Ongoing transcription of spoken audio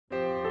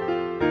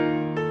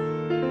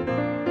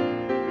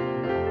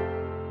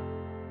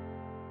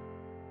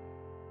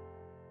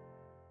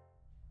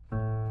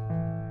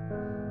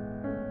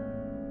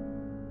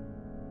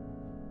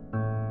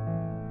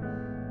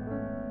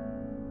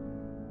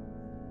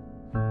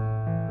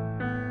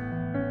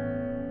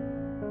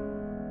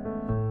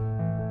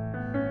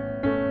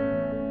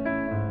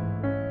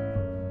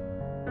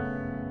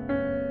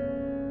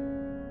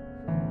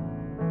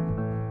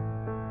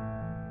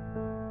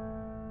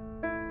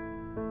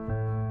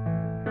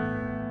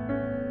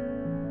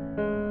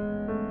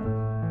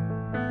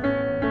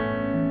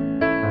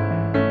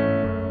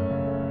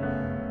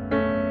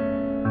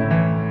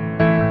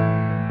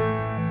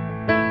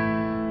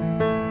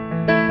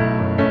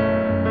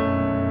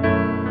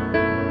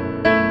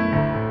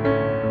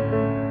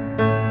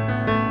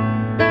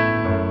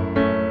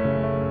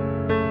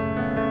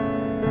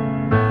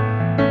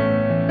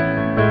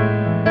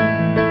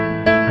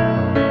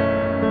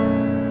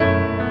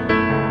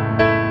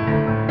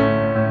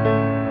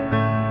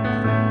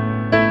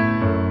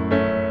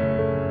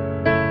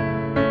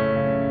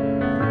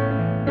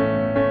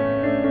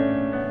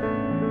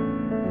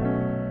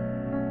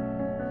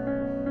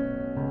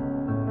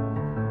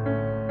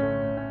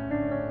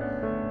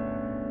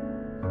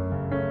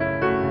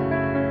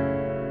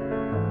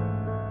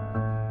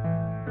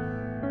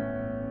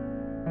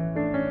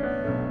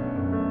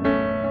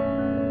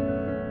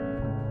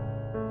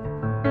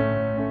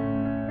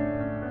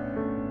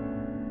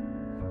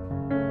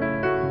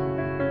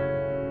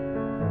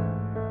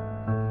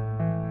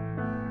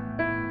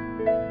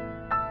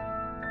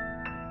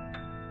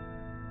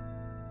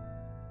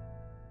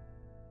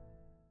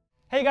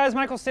Hey guys,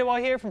 Michael Stillwell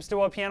here from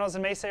Stillwell Pianos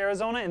in Mesa,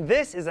 Arizona, and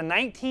this is a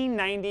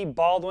 1990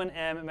 Baldwin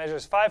M. It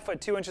measures 5 foot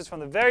 2 inches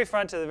from the very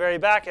front to the very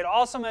back. It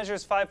also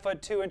measures 5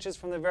 foot 2 inches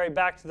from the very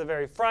back to the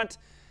very front.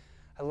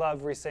 I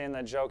love re-saying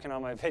that joke in all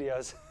my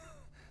videos.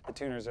 The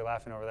tuners are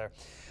laughing over there.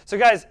 So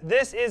guys,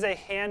 this is a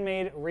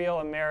handmade, real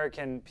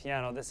American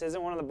piano. This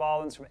isn't one of the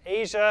Baldwins from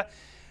Asia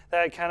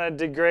that kind of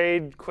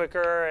degrade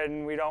quicker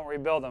and we don't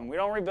rebuild them. We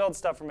don't rebuild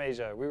stuff from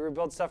Asia. We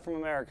rebuild stuff from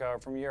America or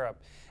from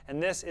Europe.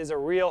 And this is a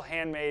real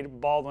handmade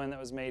Baldwin that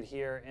was made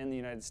here in the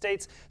United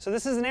States. So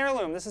this is an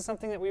heirloom. This is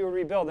something that we would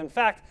rebuild. In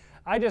fact,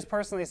 I just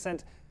personally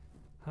sent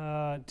 2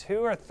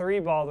 or 3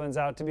 Baldwins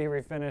out to be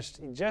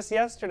refinished just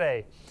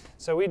yesterday.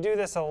 So we do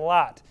this a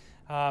lot.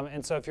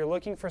 And so if you're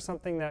looking for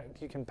something that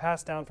you can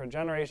pass down from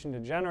generation to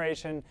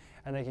generation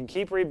and they can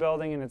keep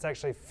rebuilding and it's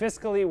actually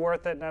fiscally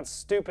worth it, not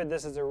stupid,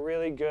 this is a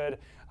really good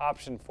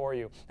option for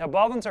you. Now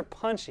Baldwins are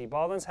punchy.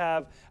 Baldwins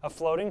have a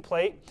floating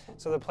plate.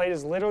 So the plate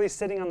is literally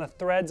sitting on the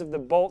threads of the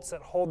bolts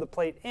that hold the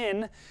plate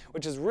in,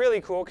 which is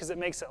really cool because it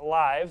makes it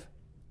live.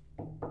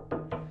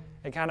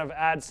 It kind of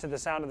adds to the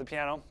sound of the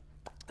piano.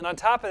 And on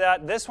top of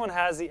that, this one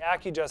has the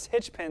AccuJust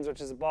hitch pins,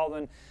 which is a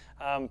Baldwin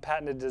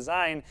patented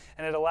design,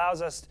 and it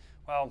allows us,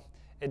 well,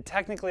 it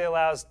technically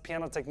allows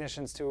piano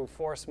technicians to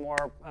force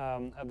more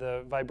of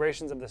the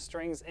vibrations of the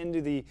strings into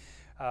the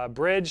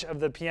bridge of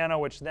the piano,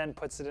 which then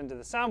puts it into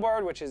the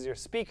soundboard, which is your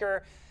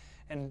speaker,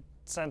 in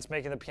sense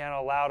making the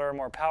piano louder,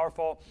 more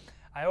powerful.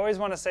 I always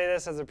want to say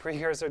this as a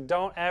precursor,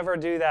 don't ever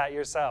do that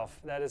yourself.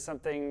 That is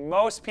something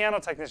most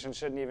piano technicians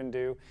shouldn't even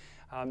do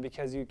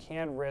because you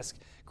can risk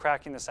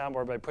cracking the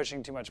soundboard by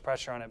pushing too much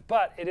pressure on it.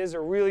 But it is a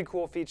really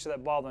cool feature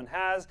that Baldwin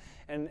has,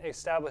 and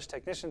established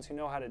technicians who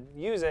know how to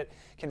use it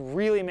can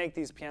really make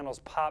these pianos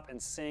pop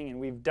and sing, and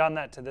we've done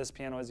that to this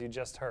piano as you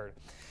just heard.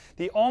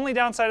 The only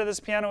downside of this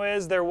piano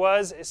is there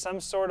was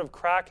some sort of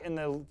crack in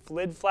the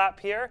lid flap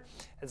here.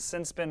 It's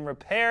since been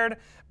repaired,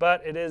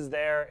 but it is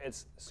there.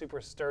 It's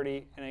super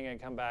sturdy and ain't gonna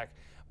come back.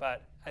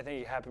 But I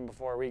think it happened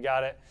before we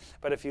got it.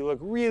 But if you look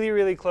really,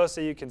 really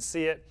closely, you can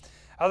see it.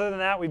 Other than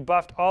that, we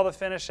buffed all the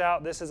finish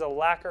out. This is a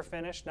lacquer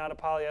finish, not a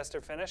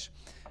polyester finish.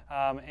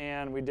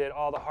 And we did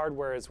all the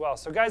hardware as well.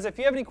 So guys, if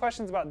you have any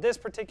questions about this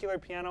particular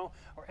piano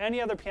or any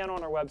other piano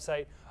on our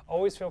website,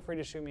 always feel free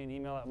to shoot me an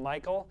email at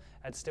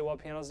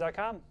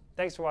michael@stillwellpianos.com.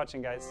 Thanks for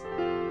watching, guys.